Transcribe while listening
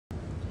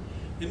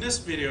In this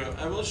video,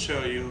 I will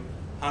show you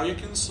how you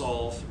can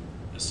solve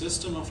a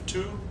system of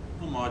two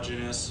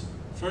homogeneous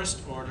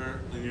first-order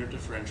linear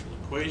differential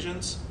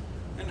equations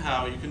and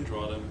how you can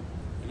draw them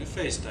in a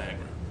phase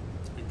diagram.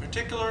 In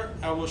particular,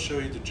 I will show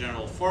you the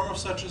general form of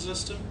such a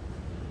system,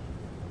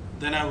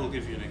 then I will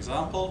give you an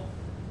example,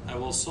 I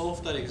will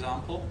solve that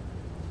example,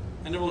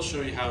 and I will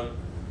show you how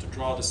to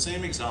draw the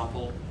same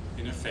example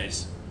in a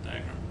phase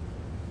diagram.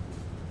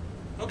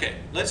 Okay,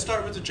 let's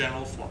start with the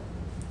general form.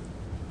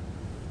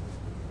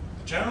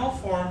 The general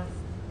form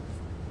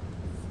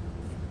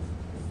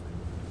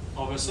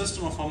of a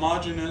system of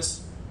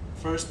homogeneous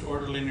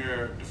first-order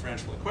linear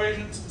differential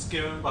equations is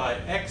given by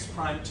x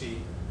prime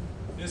t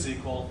is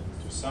equal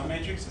to some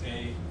matrix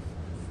A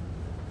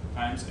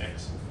times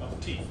x of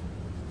t.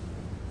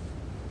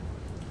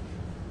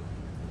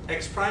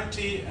 X prime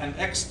t and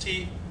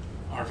xt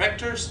are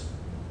vectors,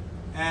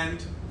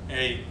 and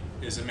A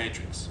is a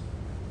matrix.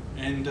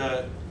 In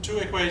the two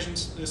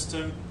equations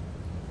system,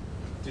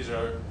 these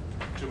are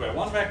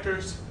 2x1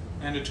 vectors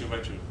and a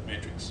 2x2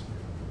 matrix.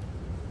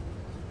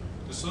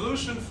 The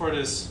solution for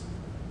this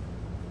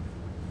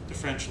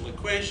differential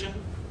equation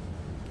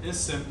is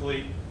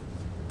simply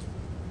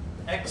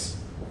xt,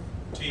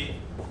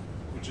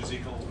 which is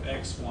equal to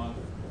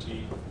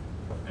x1t,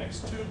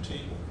 x2t.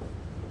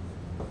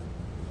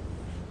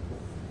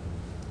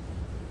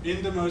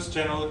 In the most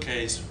general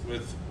case,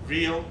 with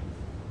real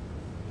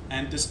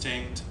and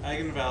distinct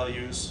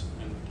eigenvalues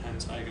and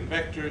hence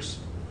eigenvectors,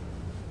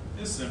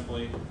 is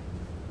simply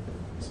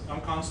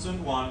some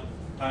constant 1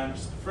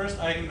 times the first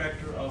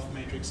eigenvector of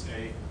matrix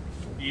A,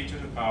 e to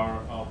the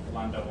power of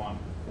lambda 1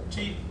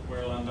 t,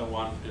 where lambda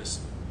 1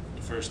 is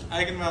the first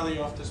eigenvalue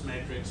of this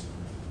matrix,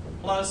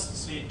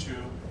 plus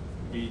c2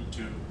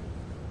 b2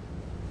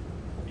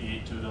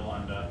 e to the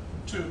lambda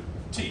 2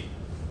 t.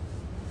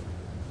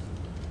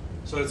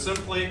 So it's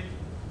simply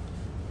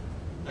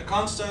a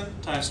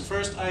constant times the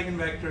first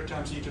eigenvector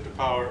times e to the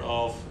power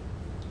of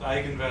the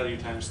eigenvalue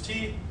times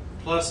t,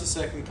 plus the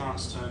second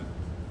constant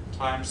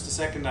times the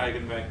second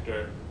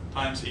eigenvector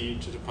times e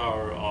to the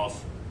power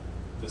of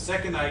the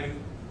second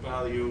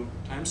eigenvalue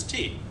times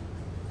t.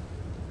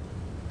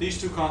 These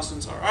two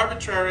constants are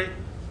arbitrary,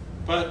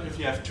 but if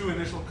you have two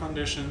initial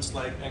conditions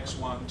like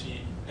x1t,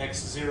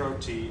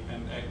 x0t,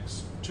 and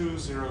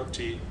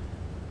x20t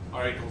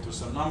are equal to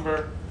some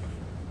number,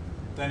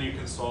 then you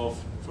can solve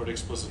for the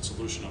explicit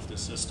solution of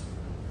this system.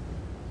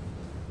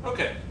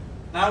 Okay,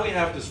 now we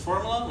have this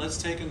formula. Let's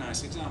take a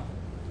nice example.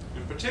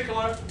 In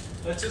particular,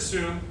 let's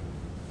assume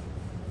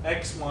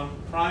x1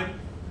 prime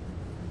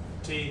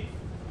t,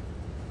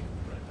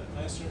 write that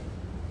nicer,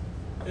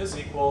 is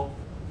equal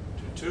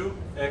to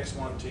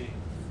 2x1t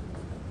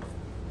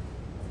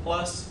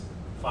plus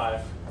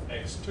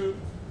 5x2t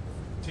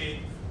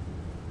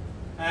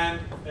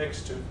and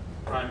x2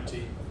 prime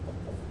t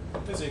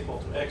is equal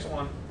to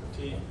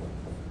x1t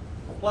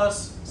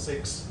plus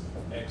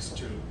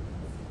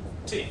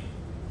 6x2t.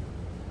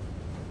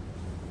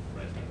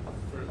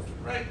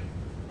 Right?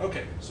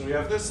 Okay, so we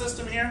have this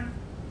system here.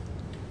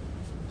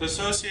 The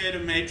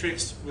associated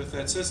matrix with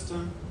that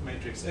system,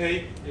 matrix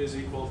A, is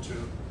equal to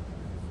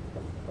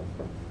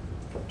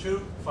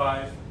 2,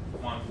 5,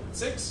 1,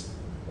 6.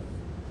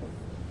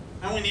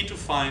 And we need to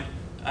find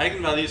the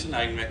eigenvalues and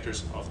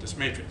eigenvectors of this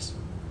matrix.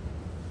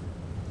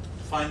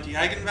 To find the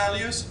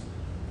eigenvalues,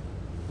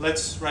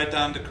 let's write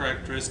down the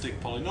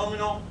characteristic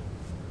polynomial,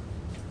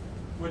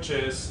 which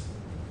is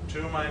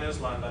 2 minus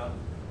lambda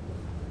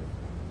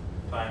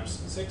times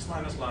 6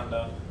 minus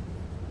lambda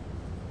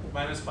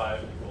minus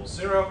 5 equals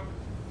 0,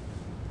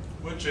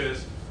 which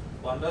is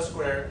lambda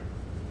squared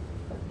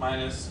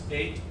minus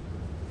 8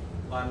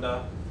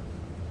 lambda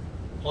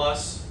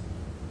plus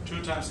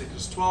 2 times 6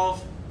 is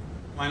 12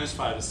 minus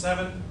 5 is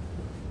 7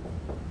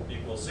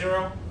 equals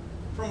 0,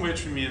 from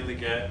which we immediately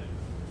get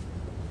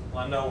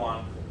lambda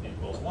 1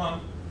 equals 1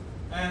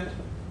 and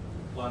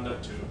lambda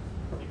 2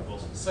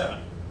 equals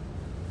 7.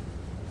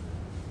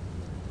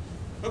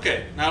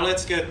 Okay, now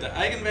let's get the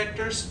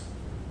eigenvectors.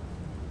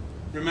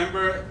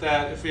 Remember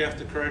that if we have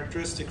the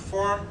characteristic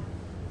form,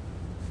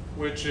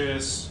 which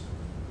is,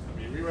 let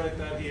me rewrite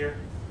that here,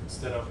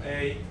 instead of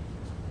A,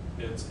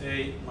 it's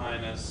A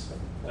minus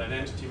the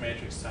identity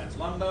matrix times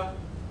lambda,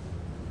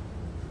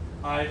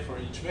 I for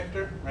each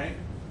vector, right?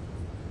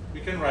 We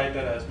can write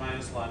that as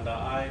minus lambda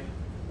I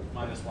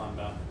minus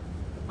lambda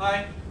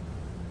I.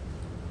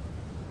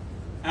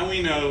 And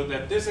we know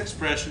that this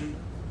expression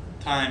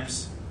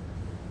times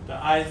the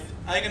ith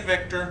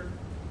eigenvector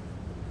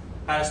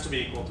has to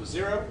be equal to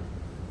 0.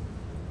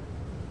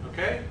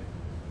 Okay?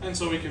 And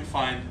so we can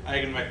find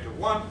eigenvector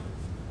 1.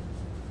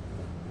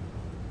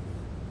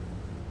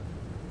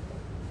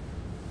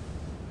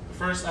 The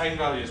first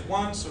eigenvalue is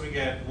 1, so we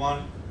get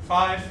 1,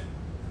 5,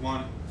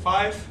 1,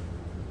 5.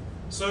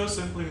 So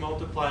simply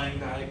multiplying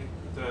the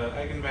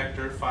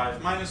eigenvector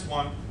 5 minus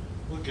 1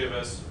 will give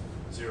us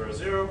 0,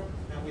 0.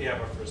 And we have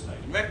our first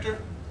eigenvector.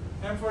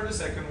 And for the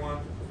second one,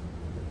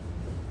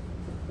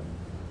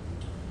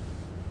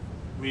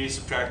 we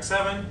subtract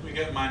 7, we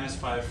get minus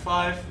 5,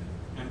 5,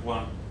 and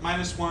 1,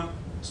 minus 1.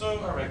 So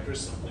our vector is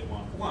simply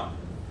 1, 1.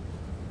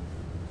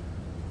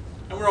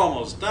 And we're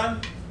almost done.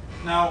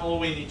 Now all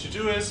we need to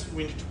do is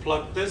we need to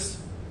plug this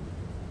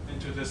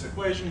into this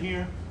equation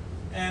here,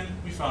 and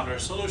we found our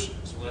solution.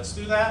 So let's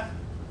do that.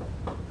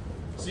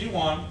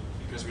 C1,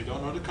 because we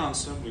don't know the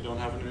constant, we don't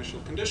have an initial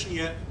condition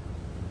yet.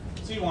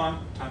 C1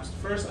 times the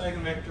first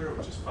eigenvector,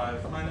 which is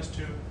 5 minus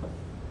 2,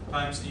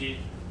 times e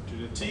to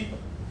the t,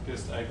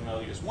 because the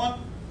eigenvalue is 1,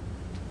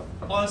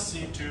 plus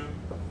C2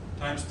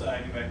 times the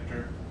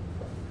eigenvector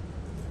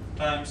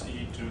times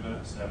e to the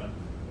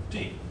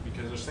 7t,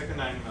 because our second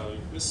eigenvalue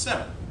is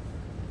 7.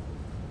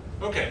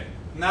 Okay,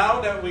 now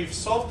that we've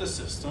solved the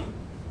system,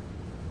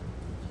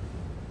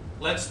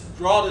 let's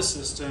draw the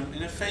system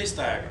in a phase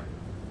diagram.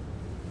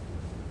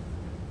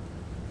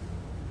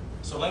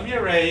 So let me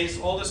erase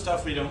all the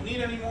stuff we don't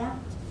need anymore,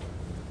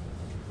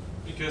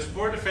 because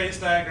for the phase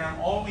diagram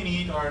all we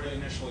need are the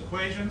initial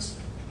equations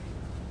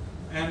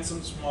and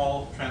some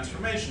small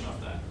transformation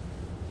of that.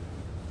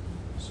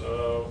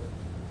 So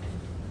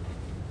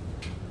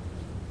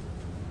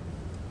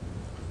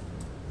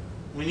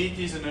we need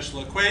these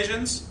initial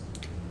equations,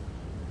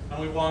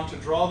 and we want to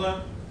draw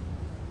them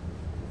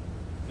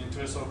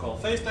into a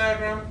so-called phase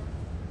diagram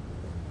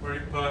where we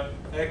put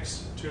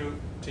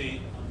x2t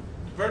on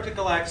the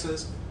vertical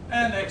axis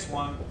and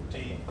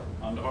x1t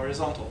on the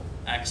horizontal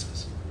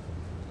axis.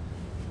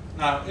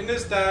 Now in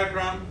this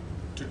diagram,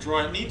 to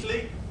draw it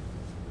neatly,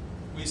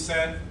 we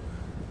said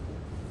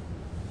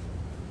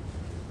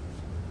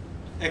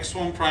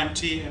x1 prime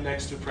t and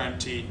x2 prime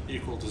t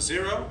equal to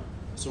 0.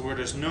 So where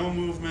there's no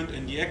movement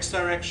in the x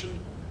direction,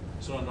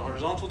 so in the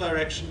horizontal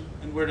direction,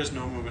 and where there's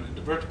no movement in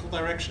the vertical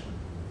direction.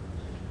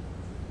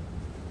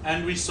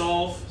 And we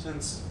solve,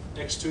 since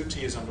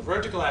x2t is on the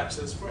vertical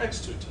axis, for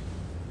x2t.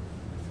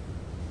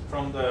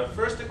 From the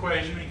first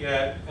equation we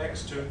get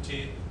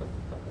x2t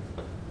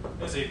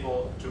is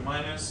equal to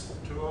minus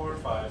 2 over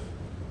 5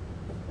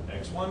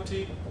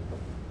 x1t,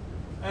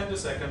 and the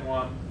second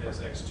one is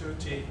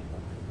x2t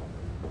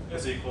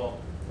is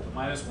equal to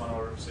minus 1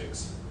 over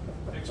 6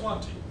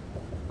 x1t,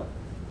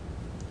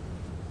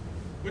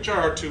 which are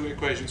our two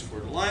equations for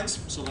the lines.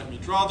 So let me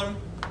draw them.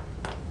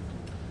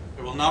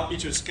 It will not be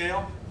to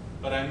scale,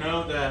 but I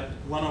know that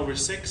 1 over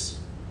 6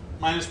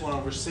 minus 1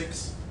 over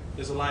 6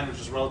 is a line which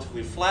is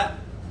relatively flat,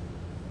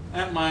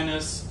 and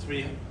minus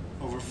 3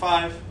 over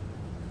 5,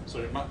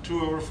 sorry,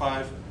 2 over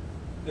 5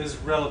 is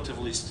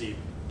relatively steep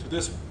to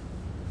this one.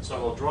 So I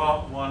will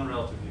draw one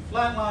relatively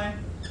flat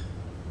line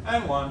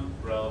and one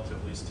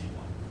relatively steep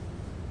one.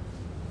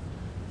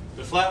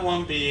 The flat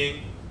one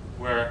being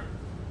where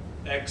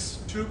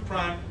x2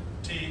 prime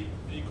t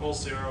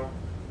equals 0,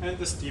 and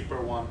the steeper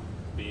one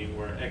being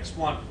where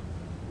x1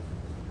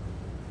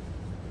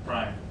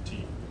 prime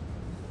t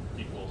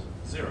equals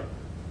 0.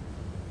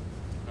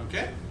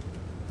 Okay?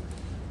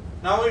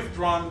 Now we've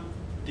drawn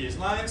these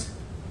lines.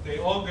 They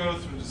all go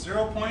through the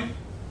 0 point.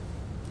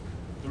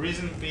 The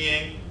reason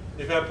being,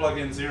 if I plug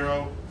in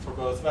 0 for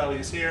both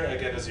values here, I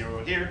get a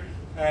 0 here,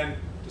 and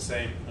the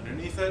same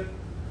underneath it.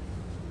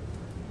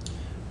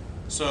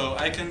 So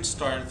I can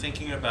start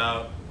thinking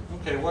about,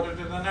 okay, what are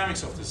the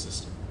dynamics of this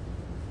system?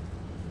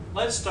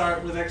 Let's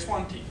start with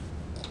x1t.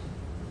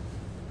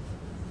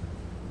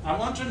 I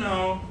want to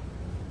know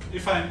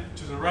if I'm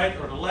to the right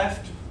or the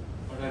left,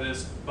 or that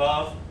is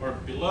above or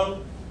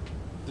below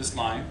this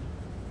line,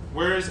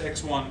 where is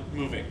x1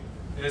 moving?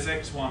 Is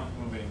x1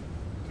 moving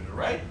to the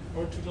right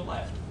or to the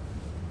left?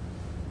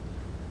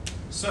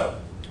 So,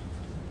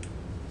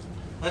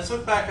 let's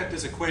look back at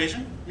this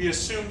equation. We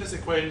assume this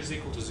equation is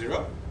equal to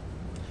 0.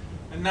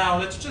 And now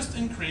let's just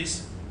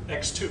increase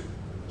x2.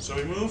 So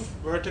we move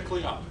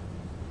vertically up.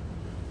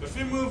 If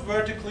we move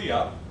vertically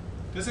up,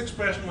 this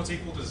expression was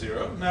equal to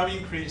 0. Now we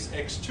increase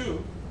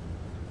x2.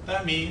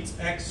 That means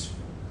x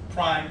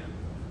prime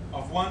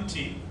of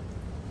 1t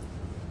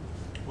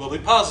will be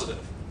positive.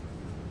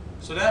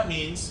 So that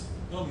means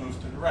we'll move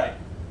to the right.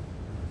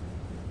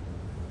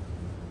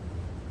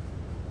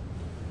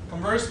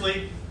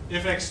 Conversely,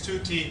 if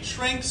x2t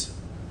shrinks,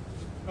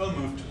 we'll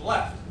move to the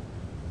left.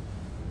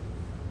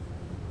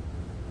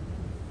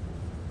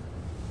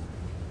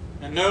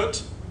 And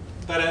note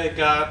that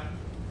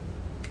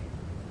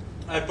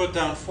I put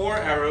down 4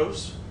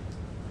 arrows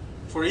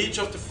for each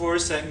of the 4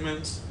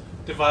 segments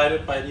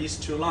divided by these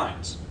 2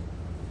 lines.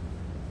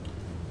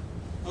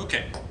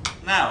 Okay,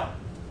 now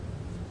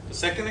the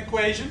second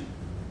equation,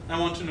 I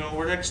want to know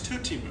where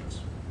x2t moves.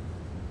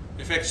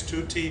 If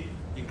x2t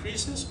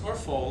increases or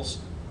falls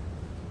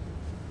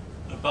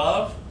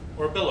above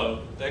or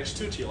below the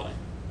x2t line.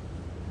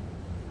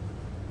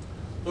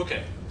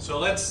 Okay, so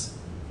let's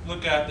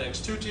look at the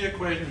x2t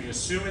equation. We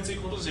assume it's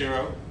equal to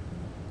 0.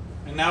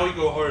 And now we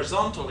go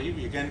horizontally.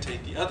 We again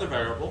take the other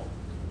variable.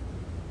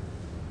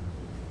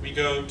 We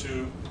go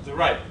to the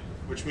right,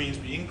 which means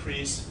we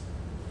increase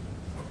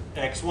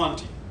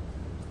x1t.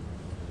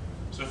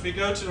 So if we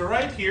go to the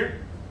right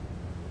here,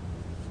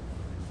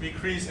 we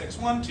increase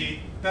x1t.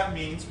 That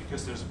means,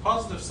 because there's a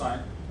positive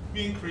sign,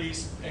 we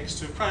increase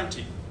x2 prime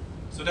t.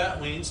 So that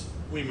means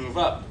we move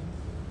up.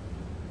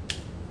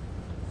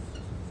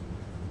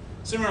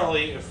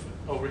 Similarly, if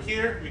over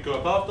here we go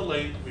above the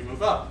lane, we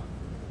move up.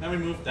 Then we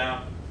move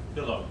down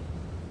below,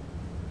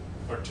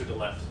 or to the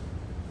left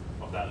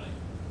of that link.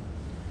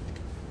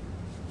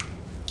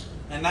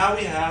 And now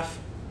we have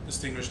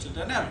distinguished the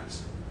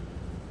dynamics.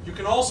 You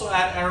can also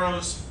add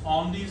arrows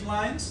on these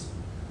lines.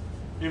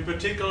 In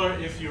particular,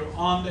 if you're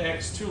on the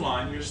x2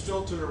 line, you're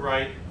still to the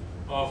right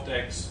of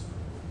the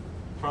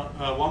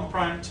one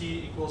prime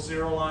t equals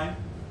 0 line,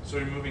 so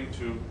you're moving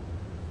to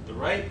the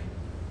right.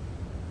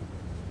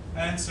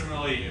 And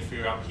similarly, if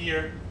you're up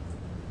here,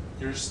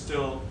 you're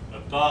still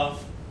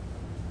above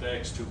the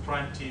x2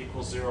 prime t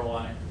equals 0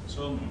 line,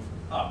 so we'll move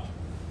up.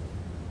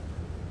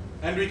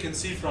 And we can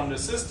see from the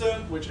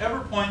system,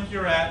 whichever point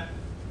you're at,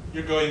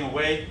 you're going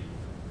away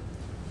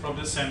from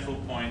the central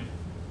point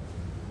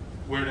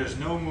where there's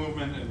no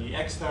movement in the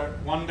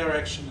x1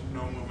 direction and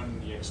no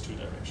movement in the x2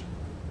 direction.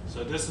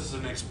 So this is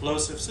an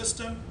explosive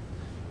system,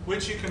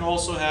 which you can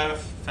also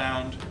have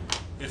found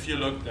if you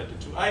looked at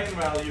the two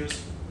eigenvalues,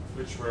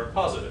 which were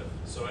positive.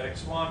 So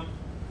x1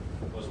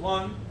 was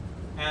 1,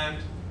 and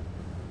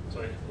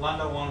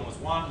lambda 1 was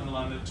 1, and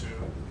lambda 2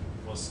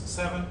 was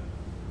 7,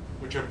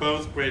 which are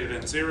both greater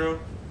than 0,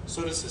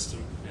 so the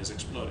system is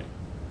exploding.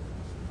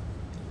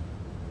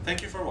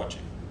 Thank you for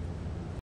watching.